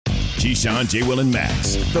Keyshawn, J. Will, and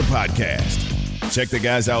Max, the podcast. Check the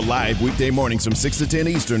guys out live weekday mornings from 6 to 10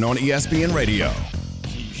 Eastern on ESPN Radio.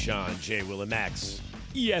 Keyshawn, J. Will, and Max,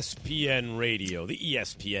 ESPN Radio, the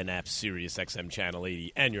ESPN app, Sirius XM Channel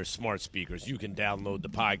 80, and your smart speakers. You can download the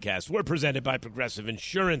podcast. We're presented by Progressive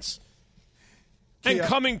Insurance. And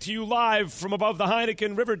coming to you live from above the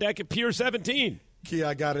Heineken River Deck at Pier 17. Key,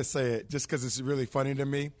 I got to say it just because it's really funny to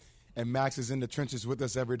me, and Max is in the trenches with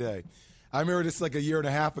us every day. I remember this like a year and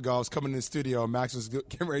a half ago. I was coming in the studio, and Max was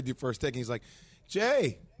getting ready to do first take, and he's like,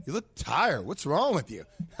 Jay, you look tired. What's wrong with you?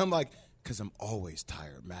 I'm like, because I'm always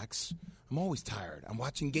tired, Max. I'm always tired. I'm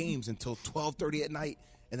watching games until 12:30 at night,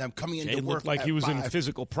 and I'm coming into work looked like at he was 5. in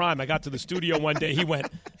physical prime. I got to the studio one day. He went,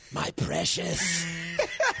 my precious.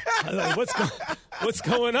 I was like, what's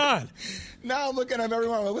going on? Now I'm looking at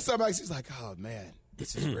everyone. I'm like, what's up, Max? He's like, oh, man,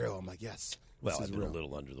 this is real. I'm like, yes. Well, this is I've been real. a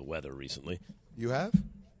little under the weather recently. You have?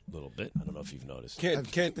 A little bit. I don't know if you've noticed.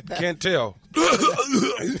 Can't tell.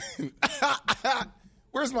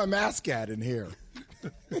 Where's my mask at in here?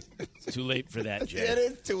 It's too late for that, Jay. It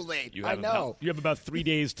is too late. I know. You have about 3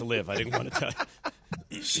 days to live. I didn't want to tell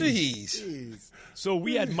you. Jeez. So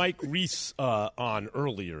we had Mike Reese on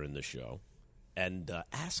earlier in the show and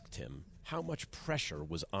asked him how much pressure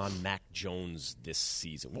was on Mac Jones this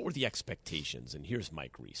season. What were the expectations? And here's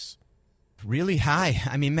Mike Reese. Really high.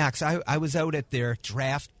 I mean, Max, I was out at their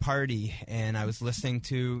draft party, and I was listening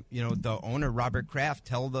to, the owner, Robert Kraft,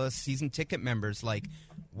 tell the season ticket members, like,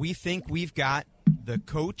 we think we've got the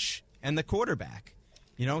coach and the quarterback,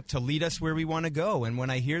 to lead us where we want to go. And when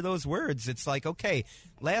I hear those words, it's like, okay,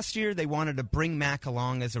 last year they wanted to bring Mac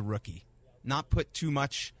along as a rookie, not put too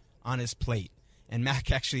much on his plate. And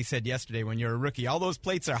Mac actually said yesterday, when you're a rookie, all those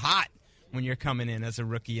plates are hot when you're coming in as a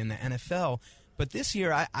rookie in the NFL. But this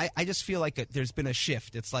year, I just feel like there's been a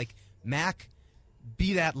shift. It's like, Mac,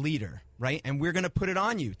 be that leader, right? And we're going to put it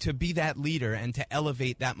on you to be that leader and to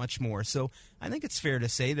elevate that much more. So I think it's fair to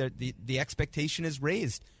say that the expectation is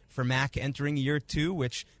raised for Mac entering year 2,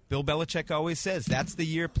 which Bill Belichick always says, that's the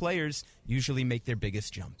year players usually make their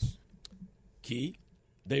biggest jumps. Key,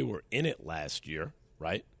 they were in it last year,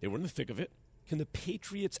 right? They were in the thick of it. Can the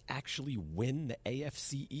Patriots actually win the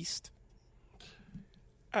AFC East?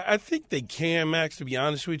 I think they can, Max, to be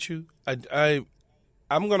honest with you.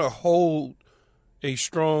 I'm going to hold a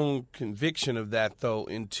strong conviction of that, though,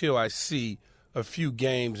 until I see a few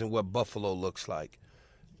games and what Buffalo looks like.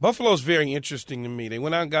 Buffalo's very interesting to me. They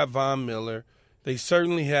went out and got Von Miller. They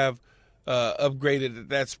certainly have upgraded at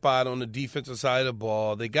that spot on the defensive side of the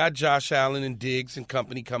ball. They got Josh Allen and Diggs and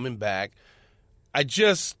company coming back. I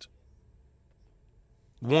just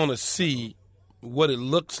want to see what it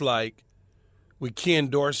looks like with Ken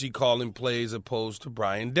Dorsey calling plays opposed to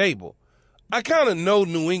Brian Dable. I kind of know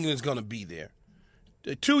New England's going to be there.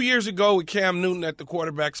 2 years ago with Cam Newton at the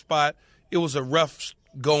quarterback spot, it was a rough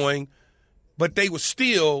going, but they were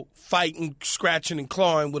still fighting, scratching, and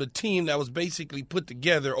clawing with a team that was basically put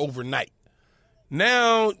together overnight.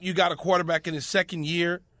 Now you got a quarterback in his second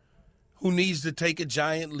year who needs to take a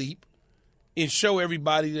giant leap and show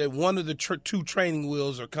everybody that one of the two training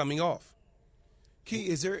wheels are coming off. Key,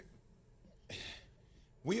 is there –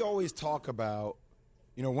 we always talk about,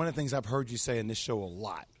 one of the things I've heard you say in this show a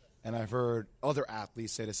lot, and I've heard other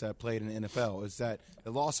athletes say this that have played in the NFL, is that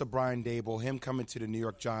the loss of Brian Dable, him coming to the New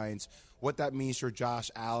York Giants, what that means for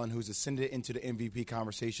Josh Allen, who's ascended into the MVP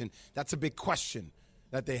conversation, that's a big question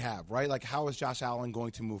that they have, right? Like, how is Josh Allen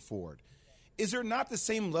going to move forward? Is there not the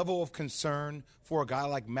same level of concern for a guy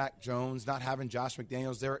like Mac Jones not having Josh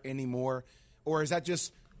McDaniels there anymore? Or is that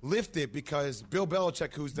just lifted because Bill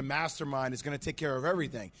Belichick, who's the mastermind, is going to take care of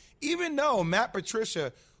everything? Even though Matt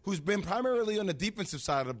Patricia, who's been primarily on the defensive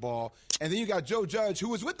side of the ball, and then you got Joe Judge, who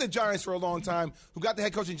was with the Giants for a long time, who got the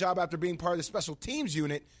head coaching job after being part of the special teams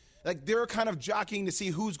unit, like they're kind of jockeying to see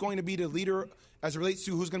who's going to be the leader as it relates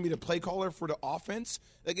to who's going to be the play caller for the offense.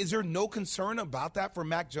 Like, is there no concern about that for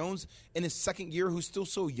Mac Jones in his second year, who's still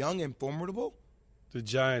so young and formidable? The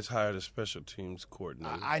Giants hired a special teams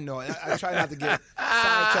coordinator. I know. I try not to get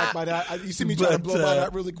sidetracked by that. You see me trying to blow by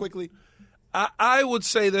that really quickly? I would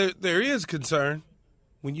say that there is concern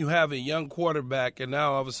when you have a young quarterback and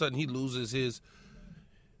now all of a sudden he loses his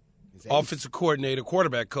offensive coordinator,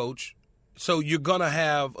 quarterback coach. So you're going to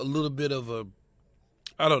have a little bit of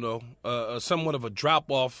somewhat of a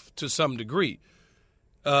drop-off to some degree.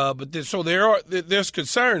 But there's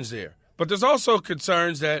concerns there. But there's also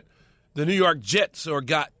concerns that the New York Jets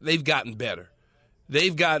they've gotten better.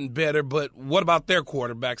 They've gotten better, but what about their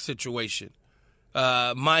quarterback situation?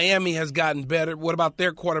 Miami has gotten better. What about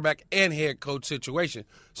their quarterback and head coach situation?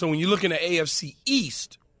 So when you look in the AFC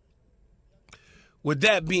East, With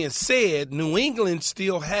that being said, New England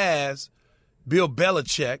still has Bill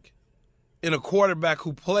Belichick and a quarterback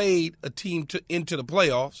who played a team into the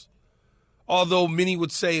playoffs, although many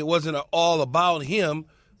would say it wasn't all about him,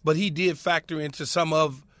 but he did factor into some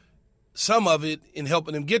of it in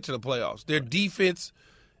helping them get to the playoffs. Their defense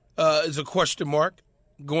is a question mark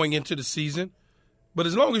going into the season, but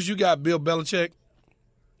as long as you got Bill Belichick,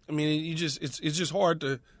 I mean, it's just hard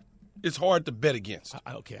to bet against.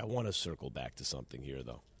 Okay, I want to circle back to something here,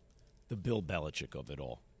 though. The Bill Belichick of it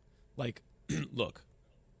all. Like, look,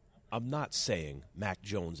 I'm not saying Mac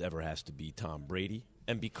Jones ever has to be Tom Brady,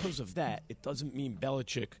 and because of that, it doesn't mean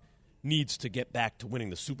Belichick needs to get back to winning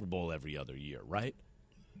the Super Bowl every other year, right?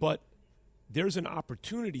 But there's an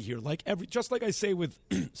opportunity here, just like I say with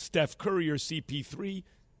Steph Curry or CP3.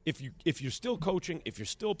 If you're still coaching, if you're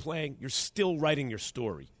still playing, you're still writing your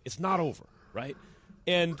story. It's not over, right?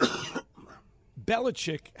 And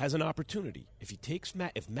Belichick has an opportunity. If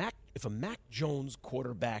a Mac Jones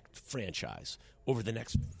quarterbacked franchise over the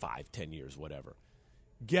next 5-10 years, whatever,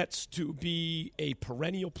 gets to be a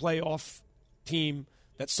perennial playoff team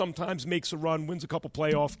that sometimes makes a run, wins a couple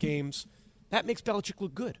playoff games, that makes Belichick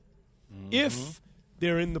look good. Mm-hmm. If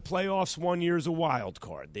they're in the playoffs 1 year as a wild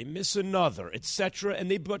card, they miss another, etc.,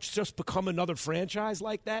 and they just become another franchise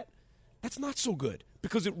like that, that's not so good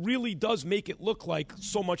because it really does make it look like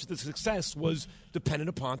so much of the success was dependent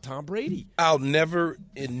upon Tom Brady. I'll never,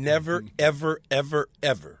 ever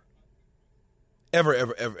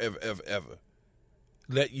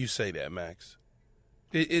let you say that, Max.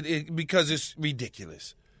 Because it's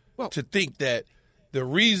ridiculous to think that the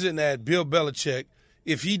reason that Bill Belichick,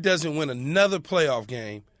 if he doesn't win another playoff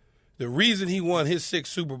game, the reason he won his 6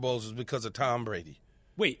 Super Bowls is because of Tom Brady.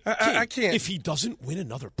 Wait, I can't. If he doesn't win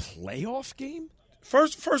another playoff game?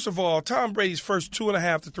 First of all, Tom Brady's first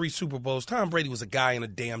 2.5 to 3 Super Bowls, Tom Brady was a guy in a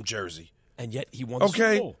damn jersey. And yet he won the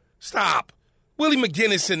Super Bowl. Stop. Willie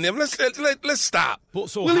McGinnis and them. Let's stop.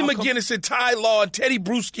 So Willie McGinnis and Ty Law and Teddy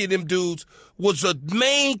Bruschi and them dudes was a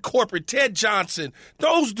main corporate. Ted Johnson.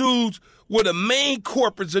 Those dudes were the main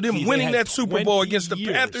corporates of them winning that Super Bowl against the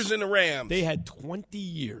Panthers and the Rams. They had 20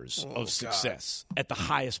 years of success at the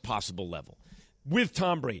highest possible level with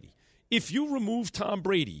Tom Brady. If you remove Tom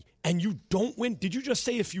Brady and you don't win, did you just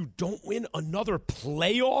say if you don't win another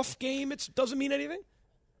playoff game, it doesn't mean anything?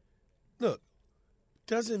 Look.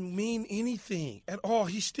 Doesn't mean anything at all.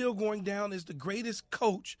 He's still going down as the greatest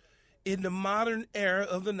coach in the modern era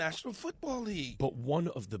of the National Football League. But one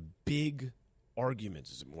of the big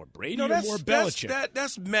arguments, is it more Brady or more Belichick?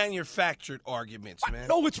 That's manufactured arguments, man.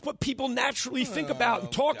 No, it's what people naturally think about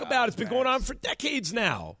and talk about. It's been going on for decades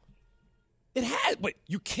now. It has, but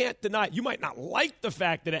you can't deny. You might not like the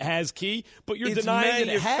fact that it has Key, but you're denying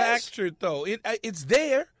that it has. It's manufactured, though. It's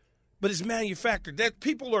there, but it's manufactured. That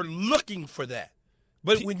people are looking for that.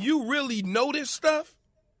 But when you really notice stuff,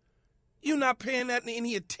 you're not paying that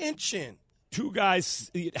any attention. Two guys,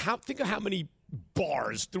 think of how many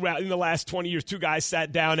bars throughout in the last 20 years 2 guys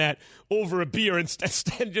sat down at over a beer and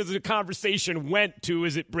instead just the conversation went to,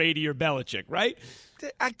 is it Brady or Belichick, right?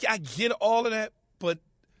 I get all of that, but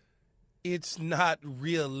it's not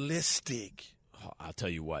realistic. I'll tell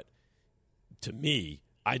you what. To me,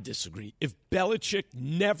 I disagree. If Belichick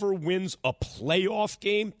never wins a playoff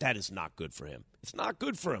game, that is not good for him. It's not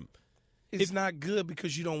good for him. It's not good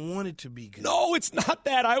because you don't want it to be good. No, it's not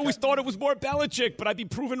that. I always thought it was more Belichick, but I'd be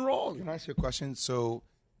proven wrong. Can I ask you a question? So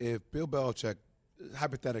if Bill Belichick,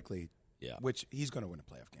 hypothetically, which he's going to win a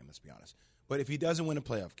playoff game, let's be honest. But if he doesn't win a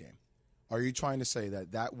playoff game, are you trying to say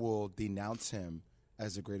that will denounce him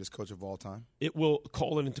as the greatest coach of all time? It will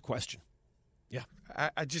call it into question. Yeah.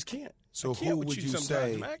 I just can't. So who would you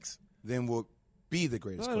say Max? Then will be the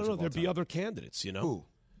greatest coach of all time? There'd be other candidates, you know. Who?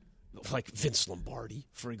 Like Vince Lombardi,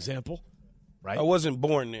 for example, right? I wasn't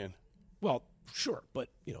born then. Well, sure, but,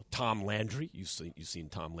 Tom Landry. You've seen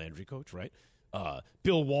Tom Landry coach, right?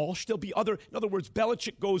 Bill Walsh. There'll be other. In other words,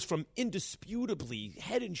 Belichick goes from indisputably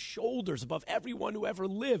head and shoulders above everyone who ever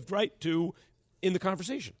lived, right, to in the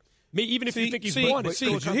conversation. Even if you think he's won.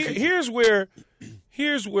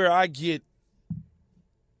 Here's where I get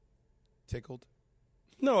tickled.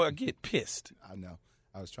 No, I get pissed. I know.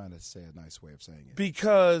 I was trying to say a nice way of saying it.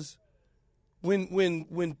 Because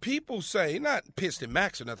when people say, not pissed at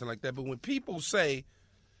Max or nothing like that, but when people say,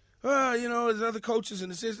 there's other coaches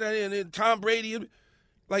and this, that, and then Tom Brady,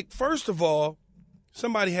 like, first of all,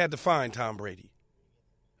 somebody had to find Tom Brady.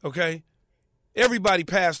 Okay? Everybody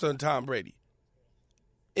passed on Tom Brady.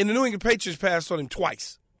 And the New England Patriots passed on him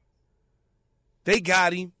twice. They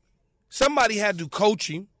got him. Somebody had to coach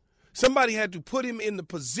him. Somebody had to put him in the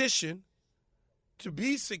position to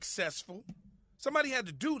be successful. Somebody had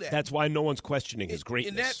to do that. That's why no one's questioning his greatness.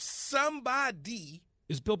 And that somebody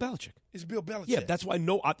is Bill Belichick. Yeah, that's why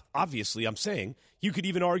obviously I'm saying you could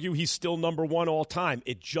even argue he's still number one all time.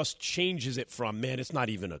 It just changes it from, man, it's not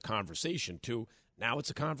even a conversation, to now it's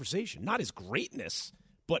a conversation. Not his greatness,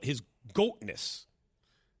 but his goatness.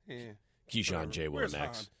 Yeah. Keyshawn, J. Will, and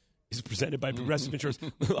Max Hahn? is presented by Progressive Insurance.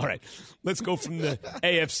 All right, let's go from the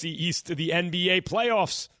AFC East to the NBA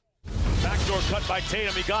playoffs. Backdoor cut by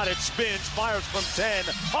Tatum. He got it. Spins. Fires from 10.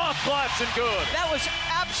 Off glass and good. That was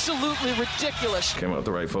absolutely ridiculous. Came out with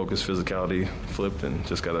the right focus, physicality, flipped, and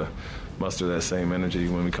just got to muster that same energy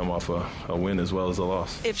when we come off a win as well as a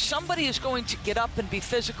loss. If somebody is going to get up and be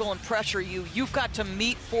physical and pressure you, you've got to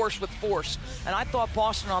meet force with force. And I thought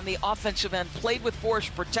Boston on the offensive end played with force,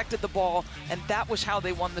 protected the ball, and that was how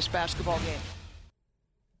they won this basketball game.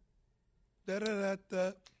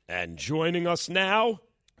 Da-da-da-da. And joining us now,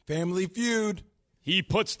 Family Feud. he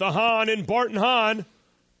puts the Hahn in Barton Hahn.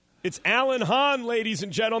 It's Alan Hahn, ladies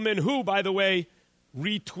and gentlemen, who, by the way,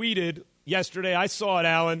 retweeted yesterday. I saw it,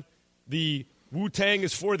 Alan. The Wu-Tang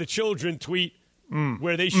is for the children tweet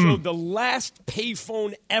where they showed the last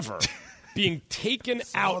payphone ever being taken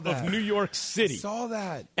out of New York City. I saw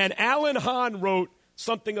that. And Alan Hahn wrote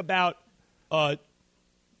something about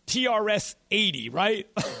TRS 80, right?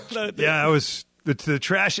 Yeah, it was the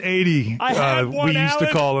Trash 80. I had one, we used to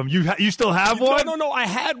Alan. call them. You still have one? No. I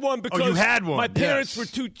had one because you had one. my parents Yes.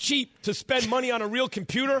 were too cheap to spend money on a real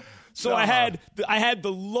computer. So Uh-huh. I had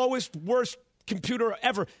the lowest, worst computer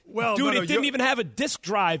ever. Well, dude, no, it didn't even have a disk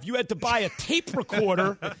drive. You had to buy a tape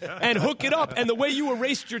recorder and hook it up. And the way you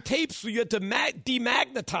erased your tapes, so you had to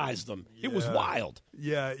demagnetize them. Yeah. It was wild.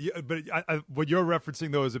 Yeah, but what you're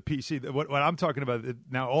referencing, though, is a PC. What I'm talking about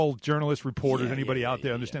now, all journalists, reporters, anybody out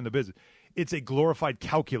there understand the business. It's a glorified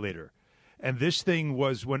calculator. And this thing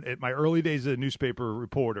was, when at my early days as a newspaper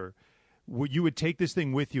reporter, you would take this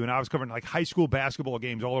thing with you, and I was covering like high school basketball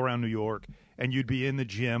games all around New York, and you'd be in the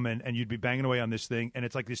gym, and you'd be banging away on this thing, and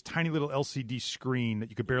it's like this tiny little LCD screen that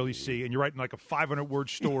you could barely see, and you're writing like a 500-word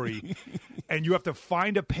story, and you have to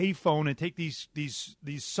find a payphone and take these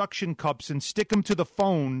suction cups and stick them to the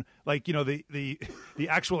phone, like, you know, the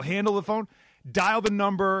actual handle of the phone, dial the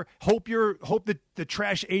number, hope that the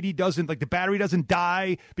Trash 80 doesn't, like the battery doesn't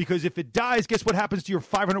die, because if it dies, guess what happens to your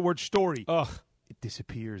 500-word story? Ugh. It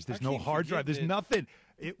disappears. There's no hard drive. There's nothing.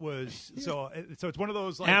 It was so it's one of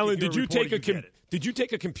those. Like, Alan, did you take Did you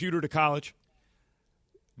take a computer to college?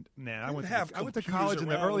 Nah, I went to college in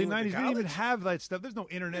the early 90s. We didn't even have that stuff. There's no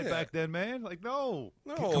internet back then, man. Like, no.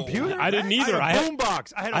 Computer? I didn't either. I had a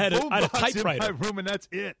boombox. I had a typewriter in my room, and that's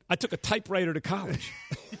it. I took a typewriter to college.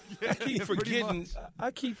 I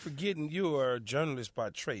keep forgetting you are a journalist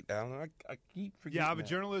by trait, Alan. I keep forgetting. Yeah, I'm a that.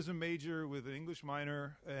 journalism major with an English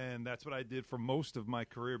minor, and that's what I did for most of my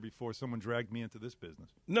career before someone dragged me into this business.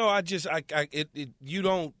 No, you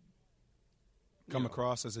don't Come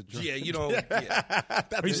across as a jerk. Yeah, you don't. Yeah.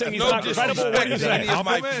 Are you saying he's not credible? What are you saying? Any of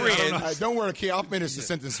my friends. Don't worry, Key. I'll finish the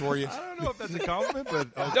sentence for you. I don't know if that's a compliment,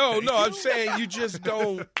 but No, I'm saying you just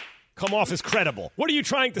don't come off as credible. What are you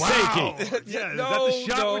trying to say, Key? Yeah, is that the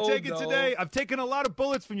shot we're taking today? I've taken a lot of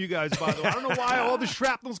bullets from you guys, by the way. I don't know why all the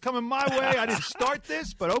shrapnel's coming my way. I didn't start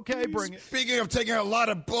this, but okay, bring it. Speaking of taking a lot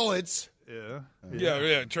of bullets.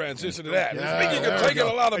 Yeah. Transition to that. Yeah, Speaking of taking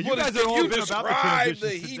a lot of You bullets, guys have can all you been about the describe the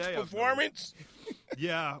transitions Heat's today, I've performance?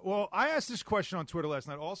 Yeah, well, I asked this question on Twitter last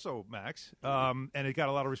night also, Max, and it got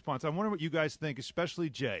a lot of response. I wonder what you guys think, especially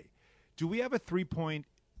Jay. Do we have a three-point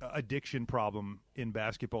addiction problem in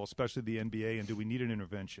basketball, especially the NBA, and do we need an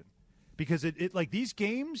intervention? Because it like these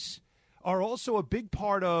games are also a big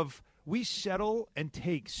part of we settle and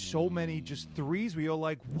take so many just threes. We are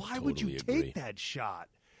like, why would you take that shot?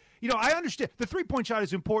 You know, I understand. The three-point shot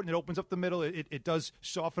is important. It opens up the middle. It does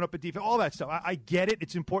soften up a defense, all that stuff. I get it.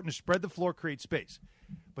 It's important to spread the floor, create space.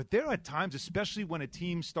 But there are times, especially when a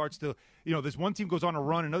team starts to, you know, this one team goes on a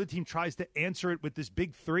run, another team tries to answer it with this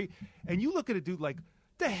big three, and you look at a dude like,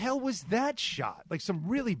 the hell was that shot? Like some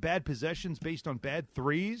really bad possessions based on bad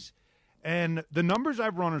threes. And the numbers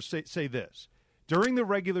I've run say this. During the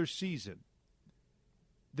regular season,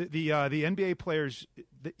 the NBA players,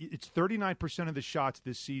 it's 39% of the shots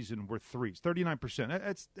this season were threes.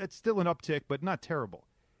 39%. That's still an uptick, but not terrible.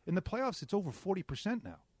 In the playoffs, it's over 40%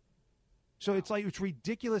 now. So it's like it's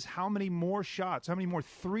ridiculous how many more shots, how many more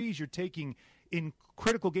threes you're taking in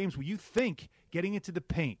critical games where you think getting into the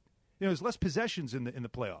paint. You know, there's less possessions in the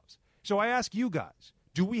playoffs. So I ask you guys,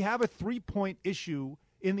 do we have a three-point issue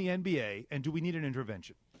in the NBA, and do we need an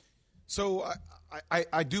intervention? So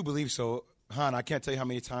I do believe so. Hahn, I can't tell you how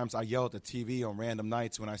many times I yell at the TV on random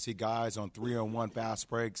nights when I see guys on 3-on-1 fast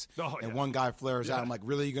breaks and one guy flares out. I'm like,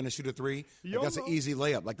 really, you going to shoot a three? Like, that's an easy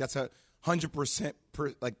layup. Like, that's a 100%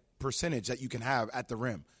 percentage that you can have at the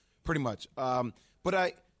rim, pretty much. But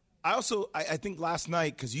I also think last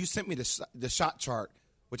night, because you sent me the shot chart,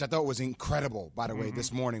 which I thought was incredible, by the way,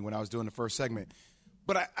 this morning when I was doing the first segment.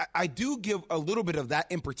 But I do give a little bit of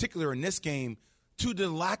that in particular in this game to the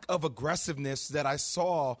lack of aggressiveness that I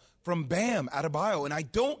saw from Bam Adebayo. And I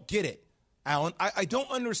don't get it, Alan. I don't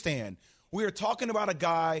understand. We are talking about a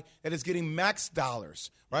guy that is getting max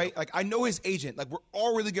dollars, right? Like, I know his agent. Like, we're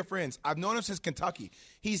all really good friends. I've known him since Kentucky.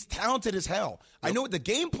 He's talented as hell. I know what the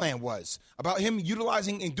game plan was about him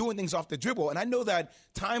utilizing and doing things off the dribble. And I know that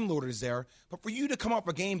Time Lord is there. But for you to come off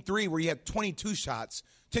of Game 3 where you had 22 shots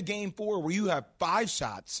to Game 4 where you have 5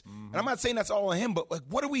 shots, and I'm not saying that's all on him, but, like,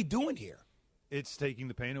 what are we doing here? It's taking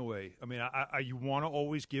the pain away. I mean, you want to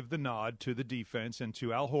always give the nod to the defense and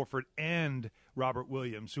to Al Horford and Robert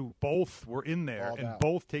Williams, who both were in there and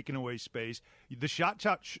both taking away space. The shot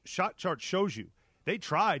chart shows you they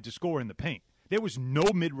tried to score in the paint. There was no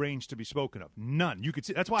mid-range to be spoken of. None. You could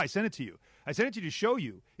see. That's why I sent it to you. I sent it to you to show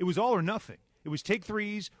you it was all or nothing. It was take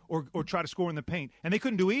threes or try to score in the paint, and they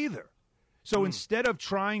couldn't do either. So instead of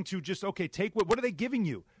trying to just, take what are they giving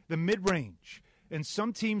you? The mid-range. And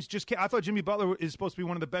some teams just can't. I thought Jimmy Butler is supposed to be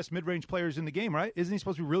one of the best mid-range players in the game, right? Isn't he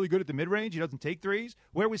supposed to be really good at the mid-range? He doesn't take threes.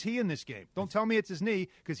 Where was he in this game? Don't tell me it's his knee,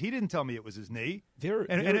 because he didn't tell me it was his knee. And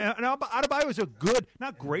Adebayo is a good,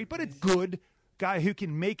 not great, but a good guy who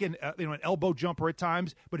can make an elbow jumper at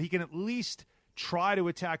times, but he can at least try to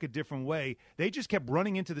attack a different way. They just kept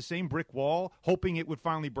running into the same brick wall, hoping it would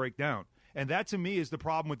finally break down. And that, to me, is the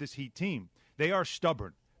problem with this Heat team. They are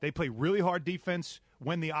stubborn. They play really hard defense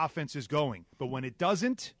when the offense is going. But when it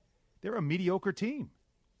doesn't, they're a mediocre team.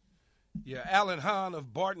 Yeah, Alan Hahn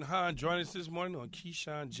of Barton Hahn joining us this morning on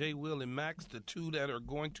Keyshawn, J. Will, and Max, the two that are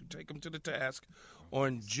going to take them to the task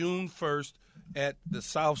on June 1st at the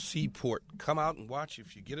South Seaport. Come out and watch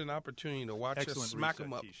if you get an opportunity to watch us smack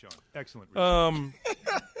them up. Keyshawn. Excellent.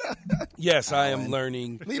 Yes, I am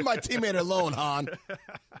learning. Leave my teammate alone, Hahn.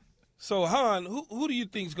 So, Hahn, who do you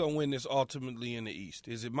think is going to win this ultimately in the East?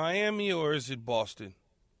 Is it Miami or is it Boston?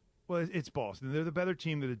 Well, it's Boston. They're the better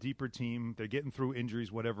team. They're the deeper team. They're getting through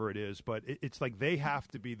injuries, whatever it is. But it's like they have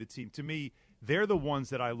to be the team. To me, they're the ones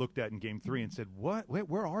that I looked at in Game 3 and said, what?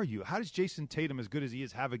 Where are you? How does Jason Tatum, as good as he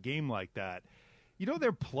is, have a game like that? You know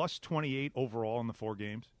they're plus 28 overall in the 4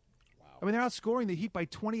 games? Wow. I mean, they're outscoring the Heat by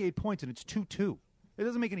 28 points, and it's 2-2. It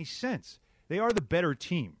doesn't make any sense. They are the better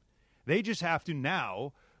team. They just have to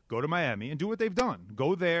now go to Miami and do what they've done.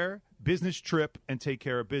 Go there, business trip, and take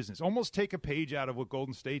care of business. Almost take a page out of what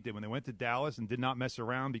Golden State did when they went to Dallas and did not mess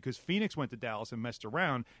around, because Phoenix went to Dallas and messed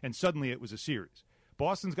around, and suddenly it was a series.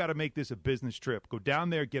 Boston's got to make this a business trip. Go down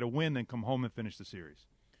there, get a win, then come home and finish the series.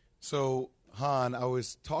 So, Hahn, I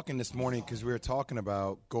was talking this morning because we were talking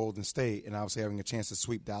about Golden State and obviously having a chance to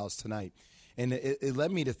sweep Dallas tonight. And it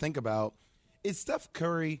led me to think about, is Steph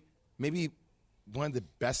Curry maybe one of the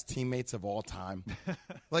best teammates of all time?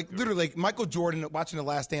 Like, literally, like Michael Jordan, watching The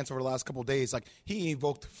Last Dance over the last couple of days, like, he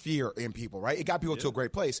evoked fear in people, right? It got people to a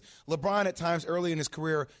great place. LeBron, at times, early in his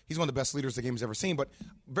career, he's one of the best leaders the game's ever seen, but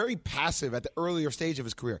very passive at the earlier stage of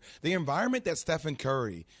his career. The environment that Stephen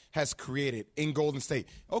Curry has created in Golden State.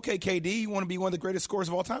 Okay, KD, you want to be one of the greatest scorers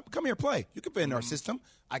of all time? Come here, play. You can fit in our system.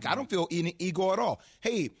 Like, I don't feel any ego at all.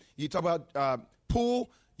 Hey, you talk about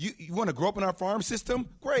Poole. You want to grow up in our farm system?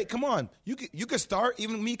 Great, come on. You could start,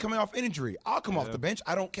 even me coming off injury. I'll come off the bench.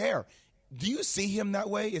 I don't care. Do you see him that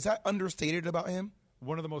way? Is that understated about him?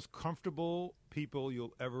 One of the most comfortable people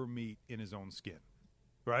you'll ever meet in his own skin,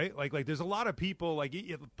 right? Like there's a lot of people, like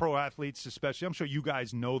pro athletes especially. I'm sure you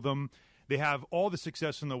guys know them. They have all the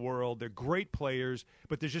success in the world. They're great players,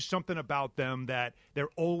 but there's just something about them that they're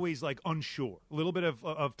always like unsure. A little bit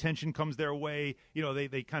of tension comes their way. You know,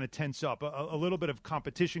 they kind of tense up. A little bit of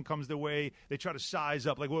competition comes their way. They try to size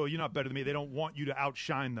up like, well, you're not better than me. They don't want you to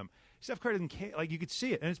outshine them. Steph Curry doesn't care. Like, you could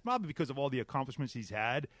see it. And it's probably because of all the accomplishments he's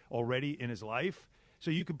had already in his life. So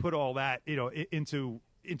you can put all that, you know, into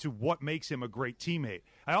what makes him a great teammate.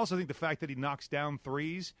 I also think the fact that he knocks down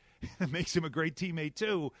threes makes him a great teammate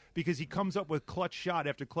too, because he comes up with clutch shot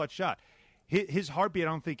after clutch shot. His heartbeat, I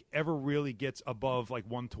don't think, ever really gets above like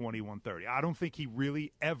 120, 130. I don't think he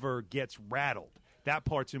really ever gets rattled. That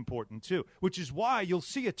part's important too, which is why you'll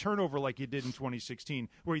see a turnover like he did in 2016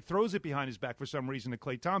 where he throws it behind his back for some reason to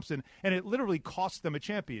Klay Thompson, and it literally costs them a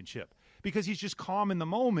championship because he's just calm in the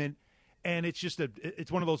moment. And it's just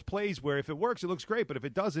it's one of those plays where if it works, it looks great. But if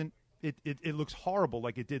it doesn't, it looks horrible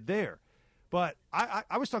like it did there. But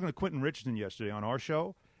I was talking to Quentin Richardson yesterday on our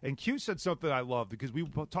show, And Q said something I love because we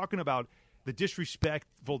were talking about the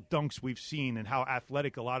disrespectful dunks we've seen and how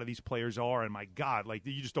athletic a lot of these players are. And my God, like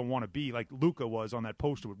you just don't want to be like Luka was on that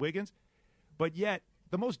poster with Wiggins. But yet,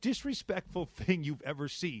 the most disrespectful thing you've ever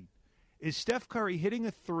seen is Steph Curry hitting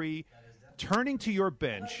a three, turning to your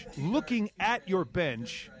bench, looking at your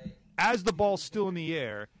bench as the ball's still in the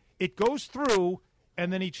air. It goes through,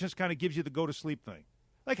 and then he just kind of gives you the go-to-sleep thing.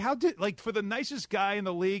 Like, for the nicest guy in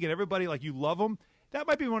the league and everybody, like, you love him, that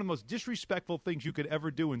might be one of the most disrespectful things you could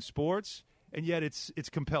ever do in sports. And yet it's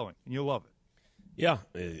compelling, and you'll love it. Yeah,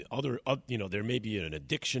 there may be an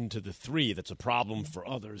addiction to the three that's a problem for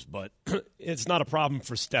others, but it's not a problem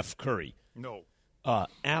for Steph Curry. No.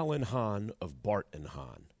 Alan Hahn of Bart and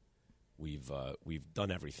Hahn. We've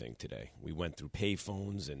done everything today. We went through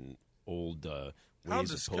payphones and old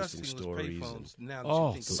ways of posting stories. Now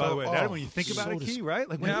by the way, when you think about it, Key, right?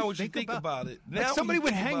 Like now, when you think about it, like somebody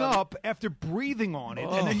would hang up after breathing on it,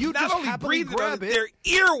 and then you not just only happily breathing grab on it. Their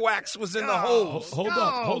earwax was in the holes.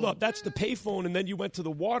 Hold up. That's the payphone, and then you went to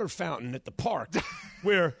the water fountain at the park,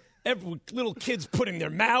 where little kids putting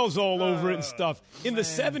their mouths all over it and stuff. In the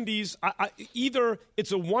 70s, either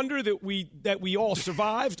it's a wonder that we all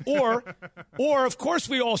survived, or of course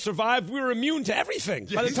we all survived. We were immune to everything.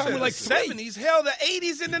 By the time we're like 70s, hell, the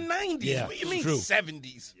 80s and the 90s. Yeah, what do you mean true.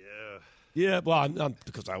 70s? Yeah. Well, I'm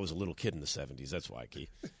because I was a little kid in the 70s. That's why, Key.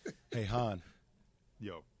 Hey, Han.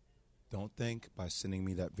 Yo. Don't think by sending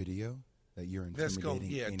me that video that you're intimidating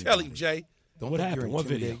anybody. Tell him, Jay. Don't what think happened? You're What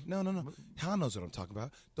video? No. Han knows what I'm talking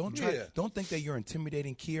about. Don't think that you're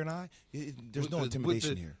intimidating Kier and I. There's no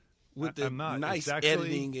intimidation here. With the nice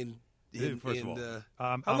editing and first of all,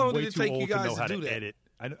 how long did it take you guys to do that? Edit.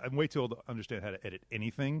 I'm way too old to understand how to edit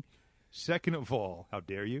anything. Second of all, how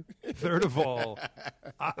dare you? Third of all,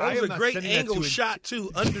 that was a great angle shot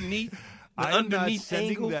too underneath. Underneath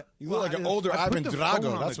angle. You look like an older Ivan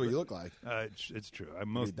Drago. That's what you look like. It's true. I'm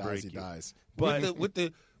most breaky. He dies. But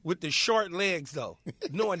with the short legs, though,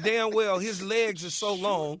 knowing damn well his legs are so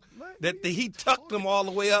long that he tucked them all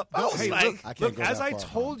the way up. I was look, as I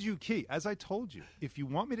told you, Key, if you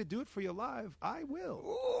want me to do it for you live, I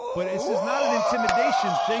will. But this is not an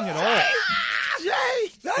intimidation thing at all. Jay,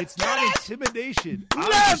 it's not intimidation.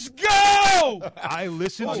 Let's go! I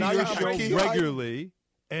listen to your show regularly.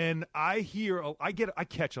 And I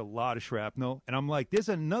catch a lot of shrapnel, and I'm like, there's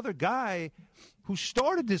another guy who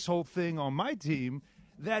started this whole thing on my team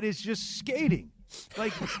that is just skating.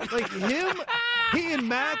 Like him, he and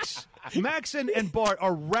Max and Bart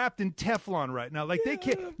are wrapped in Teflon right now. Like they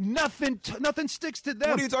can't, nothing sticks to them.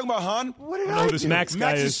 What are you talking about, Han? What did I do? This Max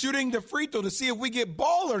is shooting the free throw to see if we get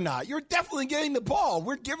ball or not. You're definitely getting the ball.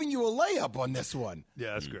 We're giving you a layup on this one.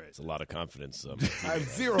 Yeah, that's great. It's a lot of confidence. I have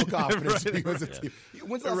zero confidence.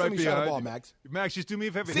 When's the last time you shot a ball, Max? Max, just do me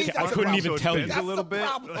a favor. I couldn't even tell you. A little bit.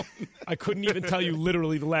 I couldn't even tell you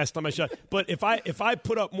literally the last time I shot. But if I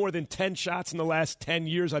put up more than 10 shots in the last 10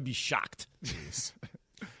 years, I'd be shocked.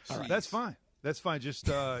 All right. That's fine. That's fine. Just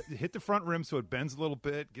hit the front rim so it bends a little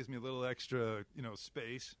bit, gives me a little extra,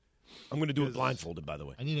 space. I'm going to do it blindfolded, by the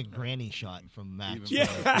way. I need a granny shot from Max. Yeah,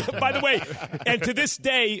 by the way, and to this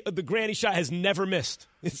day, the granny shot has never missed.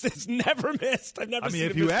 It's never missed. I've never seen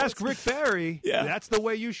it. If you ask Rick Barry, yeah, that's the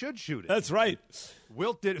way you should shoot it. That's right.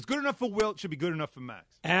 Wilt did. It's good enough for Wilt. Should be good enough for Max.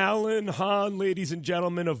 Alan Hahn, ladies and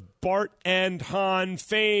gentlemen, of Bart and Hahn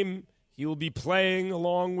fame. He will be playing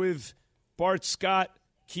along with Bart Scott,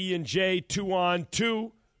 Key, and Jay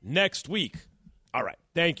 2-on-2 next week. All right.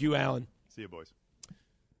 Thank you, Alan. See you, boys.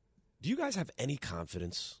 Do you guys have any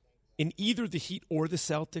confidence in either the Heat or the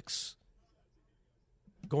Celtics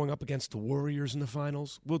going up against the Warriors in the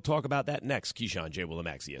finals? We'll talk about that next. Keyshawn, J. Will, and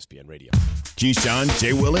Max, ESPN Radio. Keyshawn,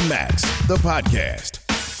 J. Will, and Max, the podcast.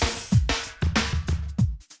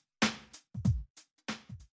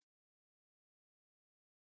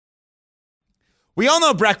 We all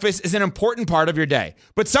know breakfast is an important part of your day,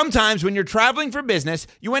 but sometimes when you're traveling for business,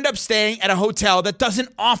 you end up staying at a hotel that doesn't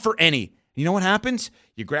offer any. You know what happens?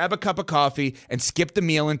 You grab a cup of coffee and skip the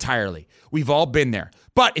meal entirely. We've all been there.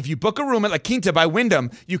 But if you book a room at La Quinta by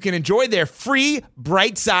Wyndham, you can enjoy their free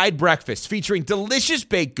Bright Side breakfast featuring delicious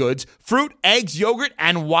baked goods, fruit, eggs, yogurt,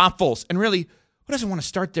 and waffles. And really, who doesn't want to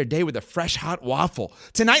start their day with a fresh, hot waffle?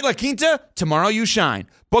 Tonight, La Quinta, tomorrow you shine.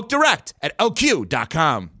 Book direct at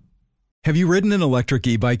lq.com. Have you ridden an electric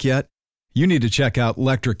e-bike yet? You need to check out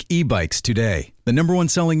Electric E-Bikes today, the #1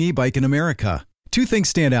 selling e-bike in America. Two things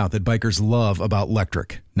stand out that bikers love about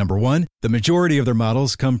Electric. Number one, the majority of their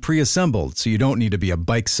models come pre-assembled, so you don't need to be a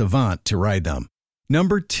bike savant to ride them.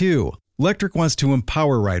 Number two, Electric wants to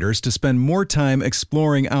empower riders to spend more time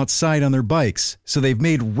exploring outside on their bikes, so they've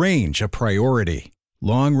made range a priority.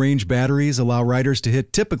 Long-range batteries allow riders to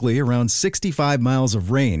hit typically around 65 miles of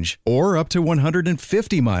range or up to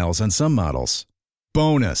 150 miles on some models.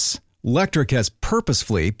 Bonus, Lectric has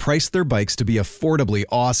purposefully priced their bikes to be affordably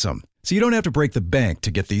awesome, so you don't have to break the bank to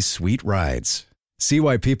get these sweet rides. See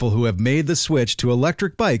why people who have made the switch to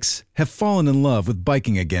electric bikes have fallen in love with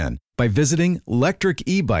biking again by visiting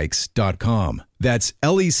lectricebikes.com. That's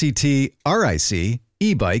LECTRIC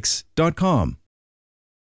ebikes.com.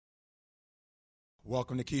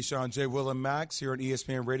 Welcome to Keyshawn, J. Will, and Max here on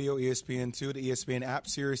ESPN Radio, ESPN2, the ESPN app,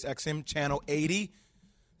 Sirius XM, Channel 80.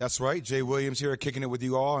 That's right, Jay Williams here kicking it with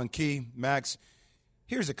you all. And Key, Max,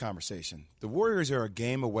 here's a conversation. The Warriors are a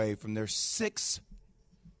game away from their six,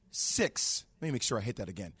 let me make sure I hit that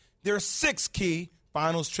again. Their sixth Key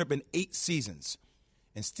finals trip in 8 seasons.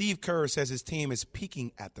 And Steve Kerr says his team is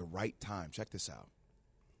peaking at the right time. Check this out.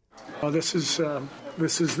 This is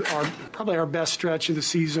probably our best stretch of the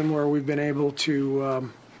season where we've been able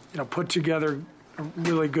to put together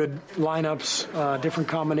really good lineups, different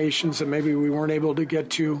combinations that maybe we weren't able to get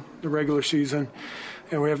to the regular season,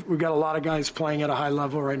 and we've got a lot of guys playing at a high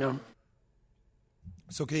level right now.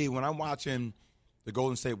 So, Key, when I'm watching the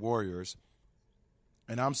Golden State Warriors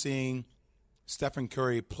and I'm seeing Stephen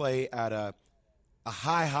Curry play at a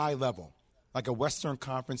high level, like a Western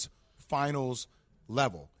Conference Finals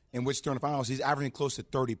level, in which during the finals he's averaging close to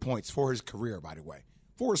 30 points for his career, by the way.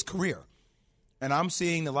 For his career. And I'm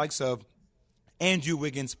seeing the likes of Andrew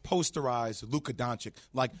Wiggins posterize Luka Doncic,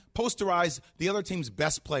 like posterize the other team's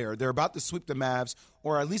best player. They're about to sweep the Mavs,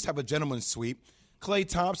 or at least have a gentleman's sweep. Klay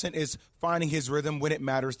Thompson is finding his rhythm when it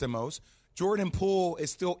matters the most. Jordan Poole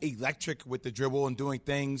is still electric with the dribble and doing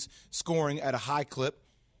things, scoring at a high clip.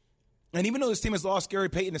 And even though this team has lost Gary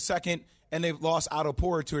Payton II, and they've lost Otto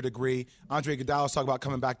Porter to a degree, Andre Iguodala's talking about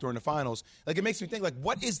coming back during the finals, like it makes me think, like,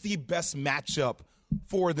 what is the best matchup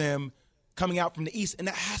for them coming out from the East? And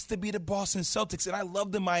that has to be the Boston Celtics. And I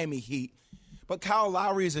love the Miami Heat. But Kyle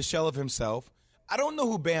Lowry is a shell of himself. I don't know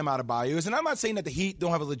who Bam Adebayo is. And I'm not saying that the Heat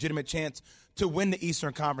don't have a legitimate chance to win the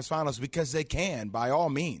Eastern Conference Finals, because they can, by all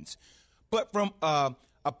means. But from a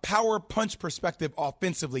power punch perspective,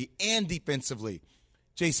 offensively and defensively,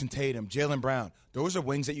 Jason Tatum, Jaylen Brown, those are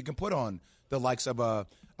wings that you can put on the likes of a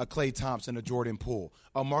Klay Thompson, a Jordan Poole.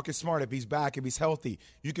 Marcus Smart, if he's back, if he's healthy,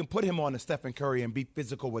 you can put him on a Stephen Curry and be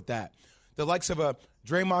physical with that. The likes of a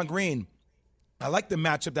Draymond Green. I like the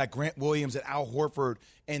matchup that Grant Williams and Al Horford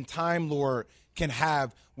and Time Lord can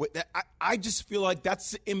have. I just feel like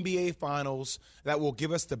that's the NBA Finals that will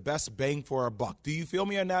give us the best bang for our buck. Do you feel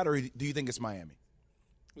me on that, or do you think it's Miami?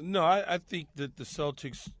 No, I think that the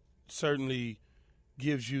Celtics certainly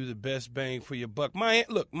gives you the best bang for your buck.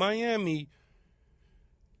 Look, Miami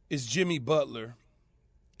is Jimmy Butler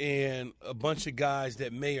and a bunch of guys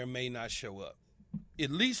that may or may not show up. At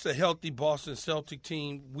least a healthy Boston Celtic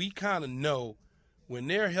team, we kind of know when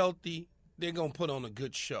they're healthy, they're going to put on a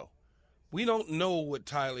good show. We don't know what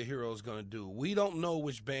Tyler Hero is going to do. We don't know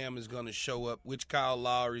which Bam is going to show up, which Kyle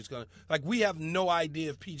Lowry is going to – like, we have no idea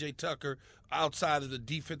if P.J. Tucker, outside of the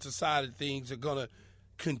defensive side of things, are going to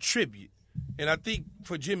contribute. And I think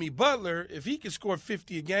for Jimmy Butler, if he can score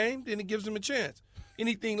 50 a game, then it gives him a chance.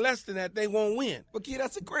 Anything less than that, they won't win. But, yeah,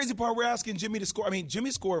 that's the crazy part. We're asking Jimmy to score. I mean,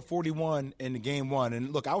 Jimmy scored 41 in the game one.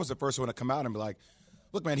 And, look, I was the first one to come out and be like,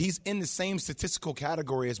 look, man, he's in the same statistical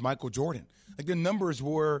category as Michael Jordan. Like, the numbers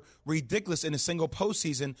were ridiculous in a single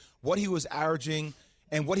postseason, what he was averaging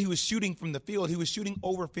and what he was shooting from the field. He was shooting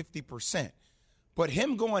over 50%. But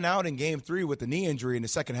him going out in game 3 with the knee injury in the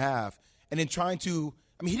second half and then trying to –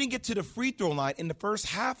 I mean, he didn't get to the free throw line in the first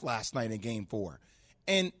half last night in game 4.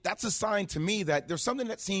 And that's a sign to me that there's something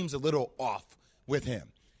that seems a little off with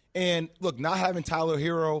him. And, look, not having Tyler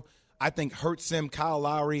Hero, I think, hurts him. Kyle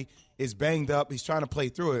Lowry is banged up. He's trying to play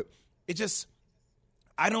through it. It just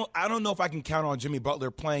 – I don't know if I can count on Jimmy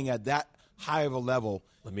Butler playing at that high of a level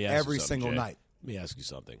every single night. Let me ask you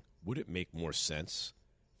something. Would it make more sense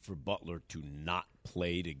for Butler to not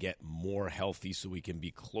play to get more healthy so he can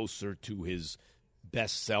be closer to his –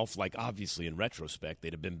 best self? Like, obviously, in retrospect,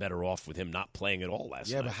 they'd have been better off with him not playing at all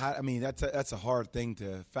last night. Yeah, but that's a hard thing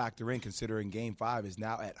to factor in, considering Game 5 is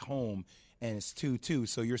now at home and it's 2-2.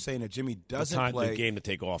 So you're saying that Jimmy doesn't play. The game to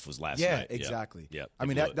take off was last night. Yeah, exactly. Yeah. I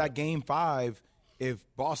mean, that Game 5, if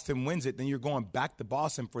Boston wins it, then you're going back to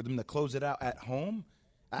Boston for them to close it out at home.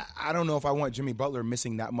 I don't know if I want Jimmy Butler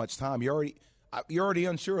missing that much time. You're already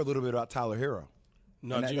unsure a little bit about Tyler Hero.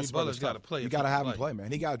 No, Jimmy Butler's got to play. You got to have him play,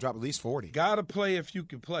 man. He got to drop at least 40. Got to play if you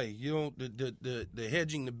can play. You don't the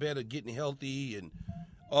hedging the bet of getting healthy and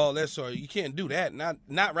all that sort. You can't do that.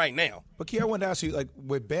 Not right now. But Kia, I wanted to ask you, like,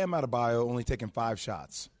 with Bam Adebayo only taking 5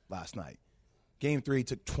 shots last night, Game 3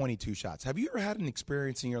 took 22 shots. Have you ever had an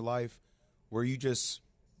experience in your life where you just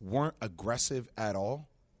weren't aggressive at all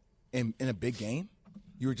in a big game?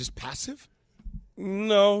 You were just passive?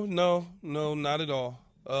 No, not at all.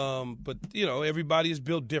 But, everybody is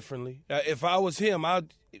built differently. If I was him,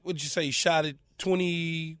 would you say he shot it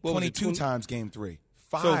 22 times Game 3.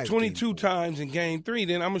 So 22 times in Game 3,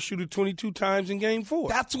 then I'm going to shoot it 22 times in Game 4.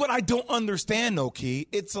 That's what I don't understand, though, Key.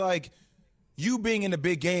 It's like you being in a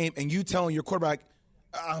big game and you telling your quarterback,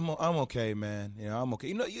 I'm okay, man. I'm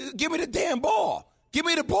okay. Give me the damn ball. Give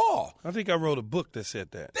me the ball. I think I wrote a book that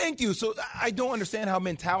said that. Thank you. So I don't understand how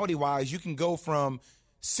mentality-wise you can go from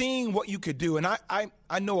seeing what you could do, and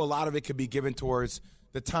I know a lot of it could be given towards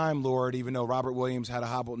the Time Lord, even though Robert Williams had a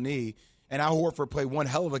hobbled knee, and Al Horford played one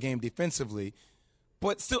hell of a game defensively.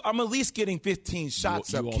 But still, I'm at least getting 15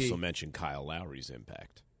 shots up, You Key. also mentioned Kyle Lowry's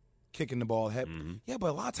impact. Kicking the ball ahead. Mm-hmm. Yeah, but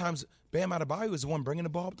a lot of times Bam Adebayo was the one bringing the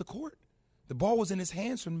ball up the court. The ball was in his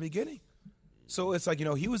hands from the beginning. So it's like,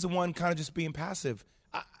 he was the one kind of just being passive.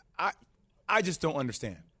 I just don't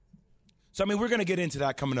understand. So, we're going to get into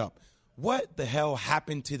that coming up. What the hell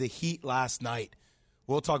happened to the Heat last night?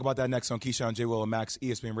 We'll talk about that next on Keyshawn, J. Will, and Max,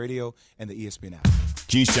 ESPN Radio, and the ESPN app.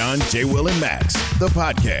 Keyshawn, J. Will, and Max, the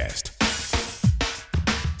podcast.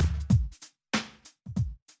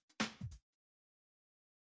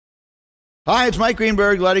 Hi, it's Mike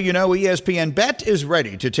Greenberg letting you know ESPN Bet is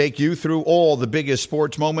ready to take you through all the biggest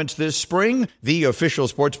sports moments this spring. The official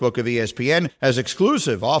sportsbook of ESPN has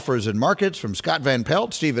exclusive offers and markets from Scott Van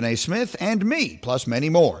Pelt, Stephen A. Smith, and me, plus many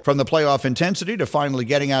more. From the playoff intensity to finally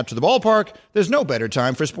getting out to the ballpark, there's no better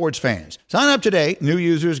time for sports fans. Sign up today. New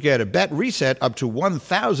users get a bet reset up to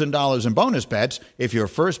 $1,000 in bonus bets if your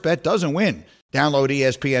first bet doesn't win. Download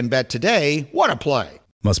ESPN Bet today. What a play.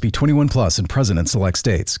 Must be 21 plus and present in select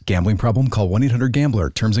states. Gambling problem? Call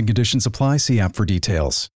 1-800-GAMBLER. Terms and conditions apply. See app for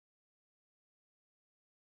details.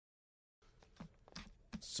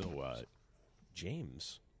 So,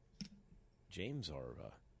 James,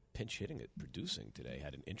 our pinch hitting at producing today,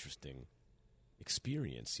 had an interesting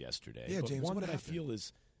experience yesterday. Yeah, but James, one what that happened? I feel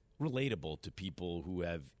is relatable to people who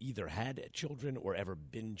have either had children or ever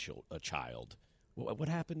been a child. What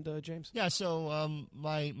happened, James? Yeah, so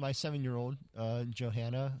my 7-year-old,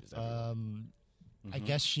 Johanna, I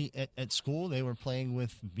guess she at school they were playing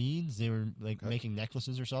with beads. They were making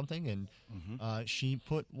necklaces or something, and she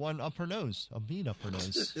put one up her nose, a bead up her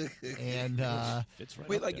nose. And fits right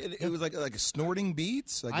wait, up it was like a snorting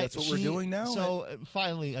beads? That's what we're doing now? So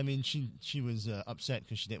finally, she was upset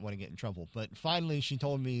because she didn't want to get in trouble. But finally, she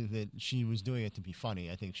told me that she was doing it to be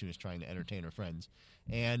funny. I think she was trying to entertain her friends.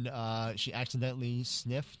 And she accidentally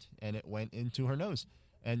sniffed, and it went into her nose.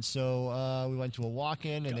 And so we went to a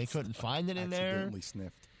walk-in, and they couldn't find it in there. Accidentally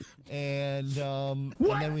sniffed. And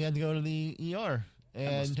then we had to go to the ER.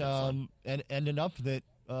 And it ended up that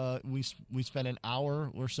we spent an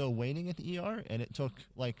hour or so waiting at the ER, and it took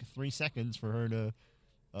 3 seconds for her to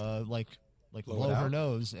blow her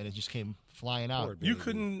nose, and it just came flying out. You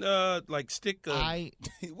couldn't stick a...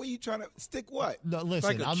 What are you trying to stick? What? No,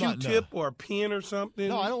 listen, like a Q-tip or a pin or something?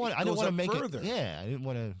 No, I don't want to make further. it. Yeah, I didn't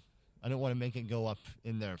want to make it go up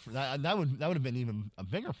in there. That would have been even a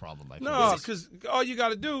bigger problem. No, because all you got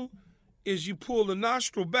to do is you pull the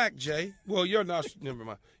nostril back, Jay. Well, your nostril. Never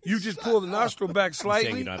mind. You just pull the nostril back slightly.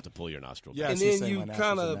 Saying you don't have to pull your nostril back. Yes, and he's then saying you my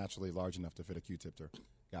kind nostrils of are naturally large enough to fit a Q-tip there.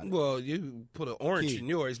 Got it. Well, you put an orange in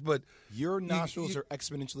yours, but your nostrils are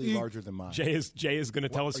exponentially larger than mine. Jay is going to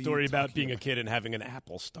tell a story about being a kid and having an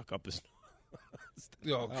apple stuck up his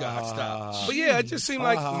nose. Oh God, stop! But yeah, it just seemed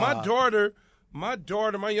like my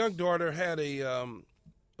young daughter had a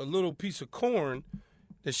little piece of corn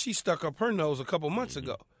that she stuck up her nose a couple months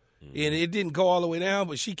ago, and it didn't go all the way down,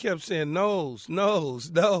 but she kept saying nose, nose,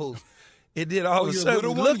 nose. It did all of a sudden.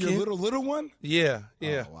 Your little one? Yeah.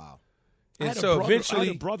 Oh, wow. And so eventually, I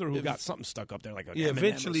had a brother who got something stuck up there, like M&M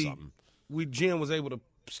eventually, or something. Jen was able to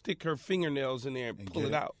stick her fingernails in there and pull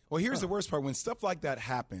it out. Well, here's the worst part: when stuff like that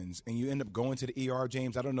happens, and you end up going to the ER,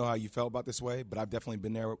 James. I don't know how you felt about this way, but I've definitely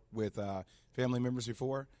been there with family members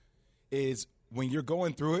before. Is when you're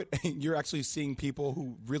going through it, and you're actually seeing people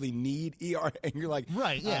who really need ER, and you're like,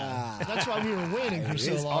 right, yeah. That's why we were waiting for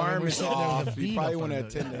so long. His arm is off. You probably want to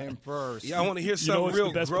attend to him first. Yeah, I want to hear something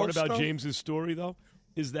real gross. The best part about James's story, though,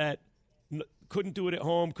 is that couldn't do it at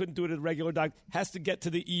home, couldn't do it at a regular doc, has to get to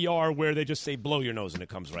the ER where they just say blow your nose and it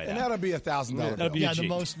comes right out. And that'll be $1,000. That'll be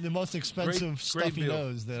the most expensive stuffy bill.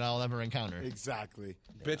 nose that I'll ever encounter. Exactly.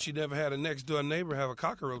 Bet you never had a next door neighbor have a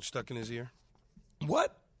cockroach stuck in his ear.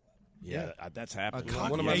 What? Yeah, that's happened.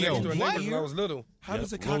 One of my next door neighbors when I was little. How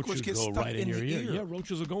does a cockroach get stuck right in your the ear? Yeah,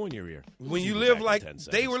 roaches will go in your ear. When you live like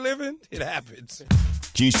they were living, it happens.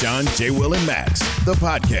 Keyshawn, J. Will, and Max, the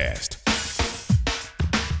podcast.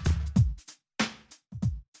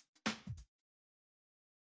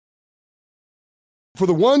 For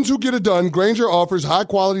the ones who get it done, Grainger offers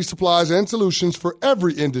high-quality supplies and solutions for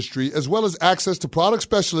every industry, as well as access to product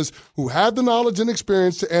specialists who have the knowledge and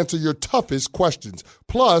experience to answer your toughest questions.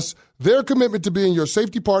 Plus, their commitment to being your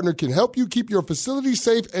safety partner can help you keep your facility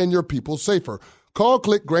safe and your people safer. Call,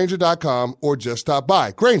 click Grainger.com, or just stop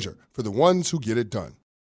by. Grainger, for the ones who get it done.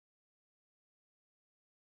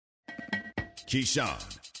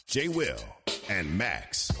 Keyshawn, J. Will, and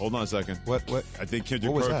Max. Hold on a second. What? I think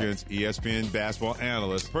Kendrick Perkins, ESPN basketball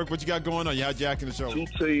analyst. Perk, what you got going on? You hijacking the show. Two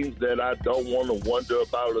teams that I don't want to wonder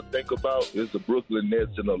about or think about is the Brooklyn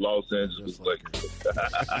Nets and the Los Angeles Lakers.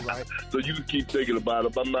 Right. So you can keep thinking about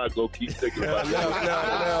them. I'm not going to keep thinking about them.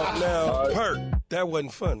 Now, Perk, that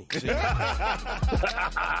wasn't funny.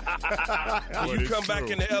 When you come back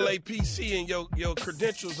in the LAPC and your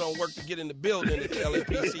credentials don't work to get in the building at the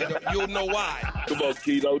LAPC, you'll know why. Come on,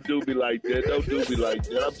 Key, don't do me like that. Don't do me like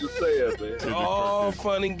that. I'm just saying, man. It's all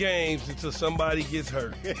fun and games until somebody gets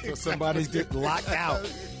hurt. So somebody's getting locked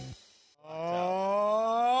out.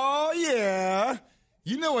 Oh, yeah.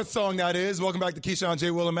 You know what song that is. Welcome back to Keyshawn,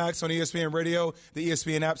 J. Will, and Max on ESPN Radio, the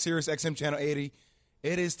ESPN app, Sirius XM Channel 80.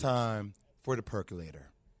 It is time for the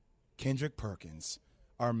Percolator. Kendrick Perkins,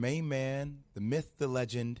 our main man, the myth, the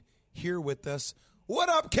legend, here with us. What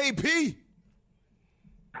up, KP?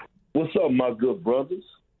 What's up, my good brothers?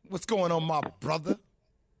 What's going on, my brother?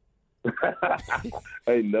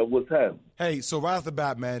 Hey, no, what's happening? Hey, so right off the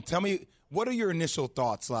bat, man, tell me, what are your initial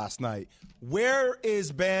thoughts last night? Where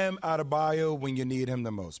is Bam Adebayo when you need him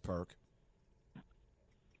the most, Perk?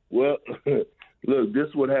 Well, look, this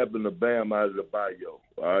is what happened to Bam Adebayo,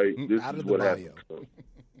 all right? This is what happened to him.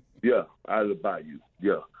 Yeah, Adebayo,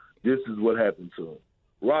 yeah. This is what happened to him.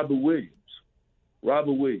 Robert Williams.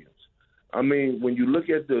 I mean, when you look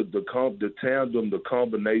at the tandem, the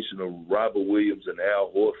combination of Robert Williams and Al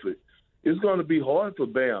Horford, it's going to be hard for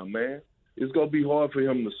Bam, man. It's going to be hard for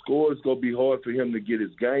him to score. It's going to be hard for him to get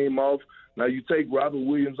his game off. Now, you take Robert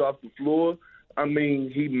Williams off the floor, I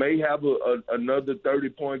mean, he may have another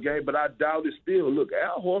 30-point game, but I doubt it still. Look,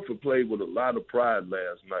 Al Horford played with a lot of pride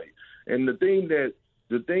last night. And the thing that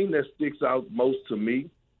sticks out most to me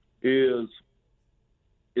is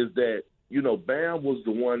that, you know, Bam was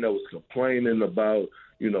the one that was complaining about,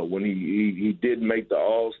 you know, when he didn't make the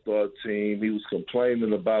All-Star team. He was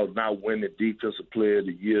complaining about not winning Defensive Player of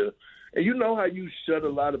the Year. And you know how you shut a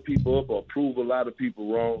lot of people up or prove a lot of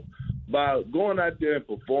people wrong? By going out there and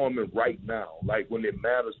performing right now, like when it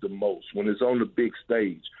matters the most, when it's on the big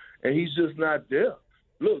stage. And he's just not there.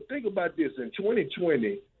 Look, think about this. In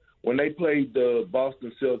 2020, when they played the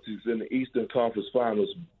Boston Celtics in the Eastern Conference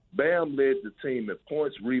Finals, Bam led the team in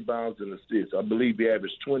points, rebounds, and assists. I believe he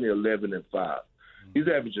averaged 20, 11, and 5. He's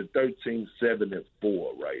averaging 13, 7, and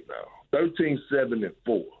 4 right now. 13, 7, and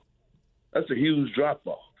 4. That's a huge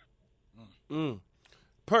drop-off.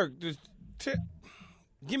 Perk,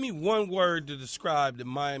 give me one word to describe the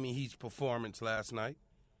Miami Heat's performance last night.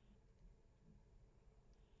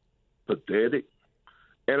 Pathetic.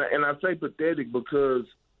 And I say pathetic because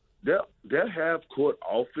their half-court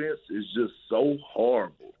offense is just so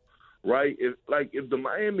horrible. Right? If the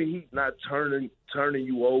Miami Heat not turning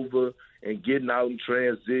you over and getting out in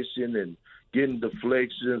transition and getting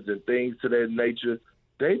deflections and things to that nature,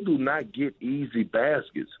 they do not get easy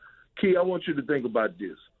baskets. Key, I want you to think about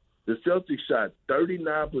this. The Celtics shot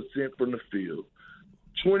 39% from the field,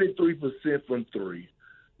 23% from three.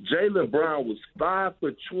 Jaylen Brown was 5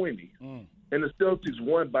 for 20, and the Celtics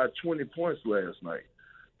won by 20 points last night.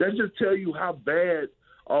 That just tell you how bad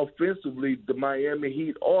offensively the Miami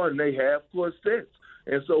Heat are, and they have court sets.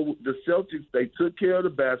 And so the Celtics, they took care of the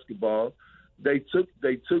basketball, they took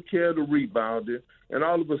care of the rebounding, and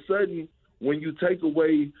all of a sudden, when you take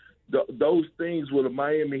away those things where the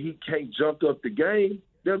Miami Heat can't jump up the game,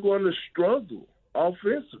 they're going to struggle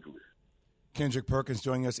offensively. Kendrick Perkins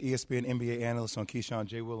joining us, ESPN NBA analyst on Keyshawn,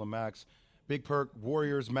 J. Will, and Max. Big Perk,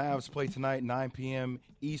 Warriors, Mavs play tonight, 9 p.m.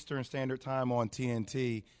 Eastern Standard Time on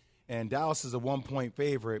TNT. And Dallas is a 1-point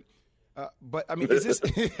favorite. But, I mean, is this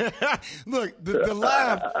 – look, the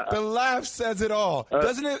laugh says it all.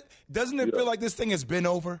 Doesn't it feel like this thing has been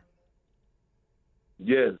over?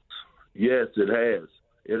 Yes, it has.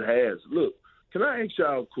 It has. Look, can I ask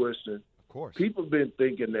y'all a question? Of course. People have been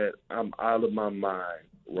thinking that I'm out of my mind,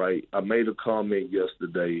 right? I made a comment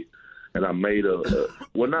yesterday, and I made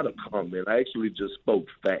well, not a comment. I actually just spoke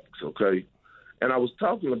facts, okay? And I was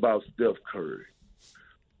talking about Steph Curry.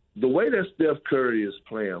 The way that Steph Curry is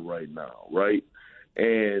playing right now, right?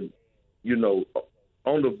 And, you know,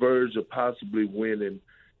 on the verge of possibly winning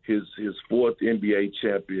his fourth NBA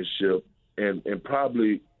championship and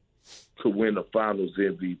probably to win the Finals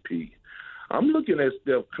MVP. I'm looking at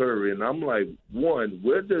Steph Curry, and I'm like, one,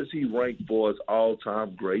 where does he rank for as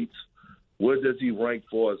all-time greats? Where does he rank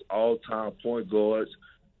for as all-time point guards?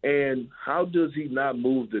 And how does he not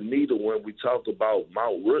move the needle when we talk about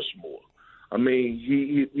Mount Rushmore? I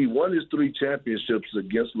mean, he won his 3 championships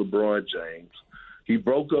against LeBron James. He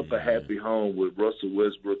broke up a happy home with Russell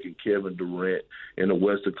Westbrook and Kevin Durant in the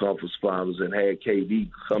Western Conference Finals and had KD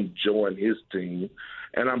come join his team.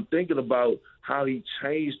 And I'm thinking about how he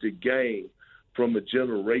changed the game from a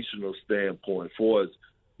generational standpoint for us,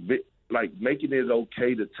 like making it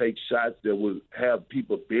okay to take shots that would have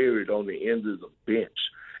people buried on the end of the bench.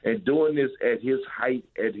 And doing this at his height,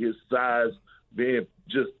 at his size, being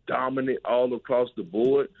just dominant all across the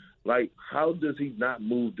board, like, how does he not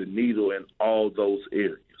move the needle in all those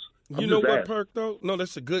areas? You know what, Perk, though? No,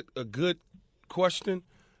 that's a good question.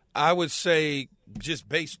 I would say, just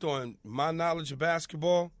based on my knowledge of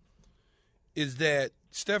basketball, is that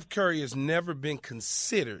Steph Curry has never been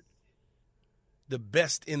considered the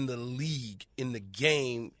best in the league, in the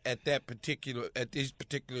game at this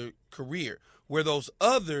particular career, where those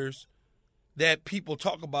others that people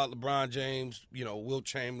talk about, LeBron James, Wilt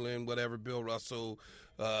Chamberlain, whatever, Bill Russell,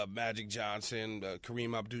 Magic Johnson,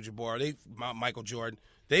 Kareem Abdul-Jabbar, Michael Jordan,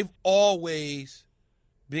 they've always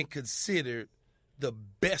been considered the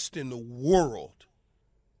best in the world.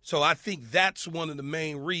 So I think that's one of the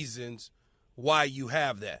main reasons why you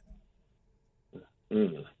have that.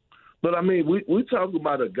 Mm. But, I mean, we talk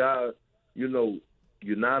about a guy, unanimous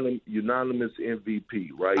MVP,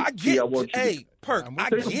 right? I get it. Perk, I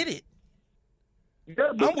get it.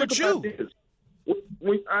 Yeah, but I'm with you.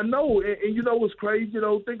 I know, and you know what's crazy,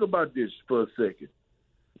 think about this for a second.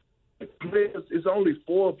 It's only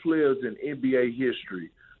 4 players in NBA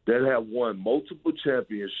history that have won multiple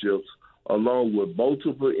championships along with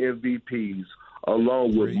multiple MVPs,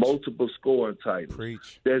 along with multiple scoring titles.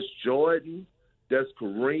 That's Jordan, that's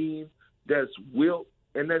Kareem, that's Wilt,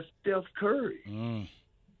 and that's Steph Curry.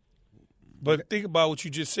 But think about what you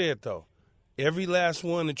just said, though. Every last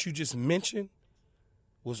one that you just mentioned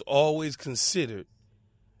was always considered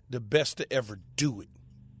the best to ever do it.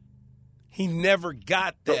 He never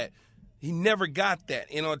got that.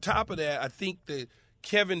 And on top of that, I think the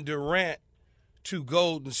Kevin Durant to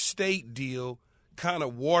Golden State deal kind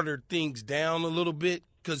of watered things down a little bit,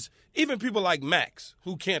 because even people like Max,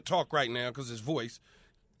 who can't talk right now because his voice,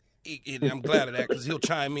 and I'm glad of that because he'll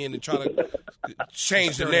chime in and try to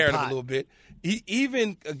change the narrative a little bit.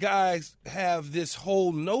 Even guys have this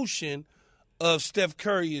whole notion of Steph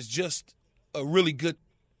Curry is just a really good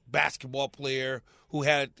basketball player who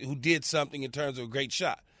did something in terms of a great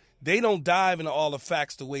shot. They don't dive into all the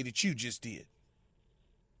facts the way that you just did.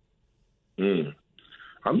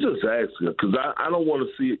 I'm just asking because I don't want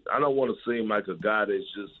to seem like a guy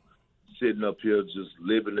that's just sitting up here just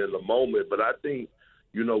living in the moment. But I think,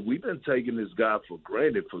 we've been taking this guy for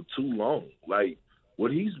granted for too long. Like,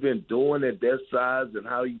 what he's been doing at that size and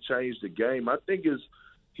how he changed the game, I think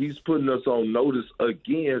he's putting us on notice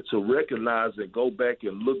again to recognize and go back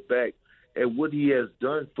and look back at what he has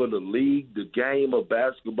done for the league, the game of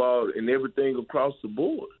basketball, and everything across the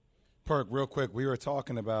board. Perk, real quick, we were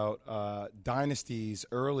talking about dynasties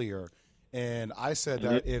earlier, and I said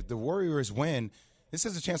that if the Warriors win, this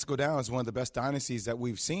has a chance to go down as one of the best dynasties that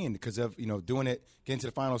we've seen because of, doing it, getting to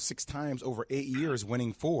the finals 6 times over 8 years,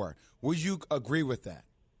 winning 4. Would you agree with that?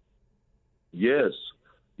 Yes.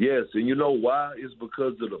 And you know why? It's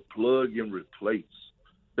because of the plug and replace.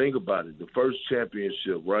 Think about it. The first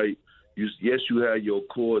championship, right? You had your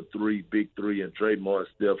core 3, big 3, and Draymond,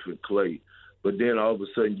 Steph, and Clay. But then all of a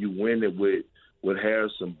sudden you win it with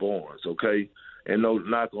Harrison Barnes, okay? And no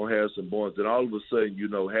knock on Harrison Barnes. And all of a sudden,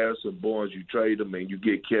 Harrison Barnes, you trade him and you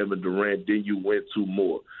get Kevin Durant, then you win 2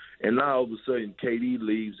 more. And now all of a sudden KD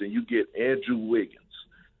leaves and you get Andrew Wiggins,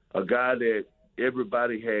 a guy that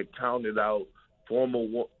everybody had counted out,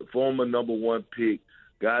 former number 1 pick,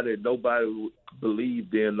 guy that nobody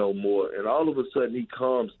believed in no more. And all of a sudden he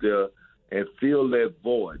comes there and fill that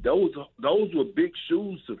void. Those were big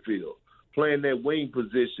shoes to fill, playing that wing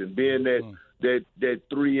position, being that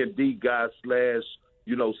 3-and-D guy slash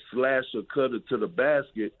or cutter to the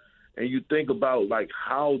basket. And you think about, like,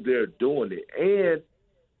 how they're doing it. And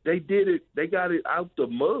they did it. They got it out the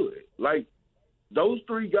mud. Like, those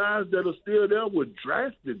 3 guys that are still there were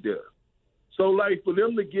drafted there. So, like, for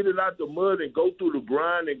them to get it out the mud and go through the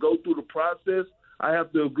grind and go through the process, I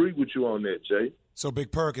have to agree with you on that, Jay. So,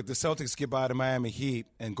 Big Perk, if the Celtics get by the Miami Heat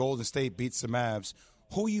and Golden State beats the Mavs,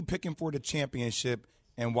 who are you picking for the championship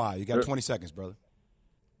and why? You got 20 seconds, brother.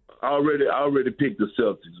 I already picked the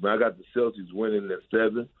Celtics, man. I got the Celtics winning at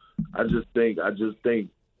 7. I just think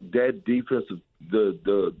that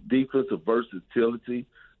the defensive versatility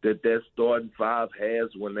that starting 5 has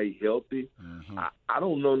when they healthy, I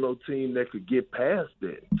don't know no team that could get past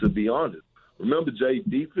that, to be honest. Remember, Jay,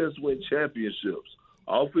 defense win championships.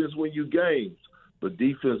 Offense win you games, but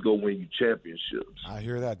defense go win you championships. I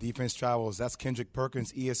hear that. Defense travels. That's Kendrick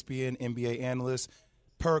Perkins, ESPN NBA analyst.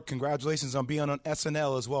 Perk, congratulations on being on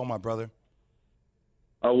SNL as well, my brother.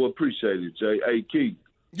 I will appreciate it, Jay. Hey, Keith,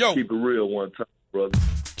 keep it real one time, brother.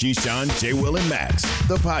 Keyshawn, J. Will, and Max,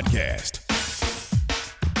 the podcast.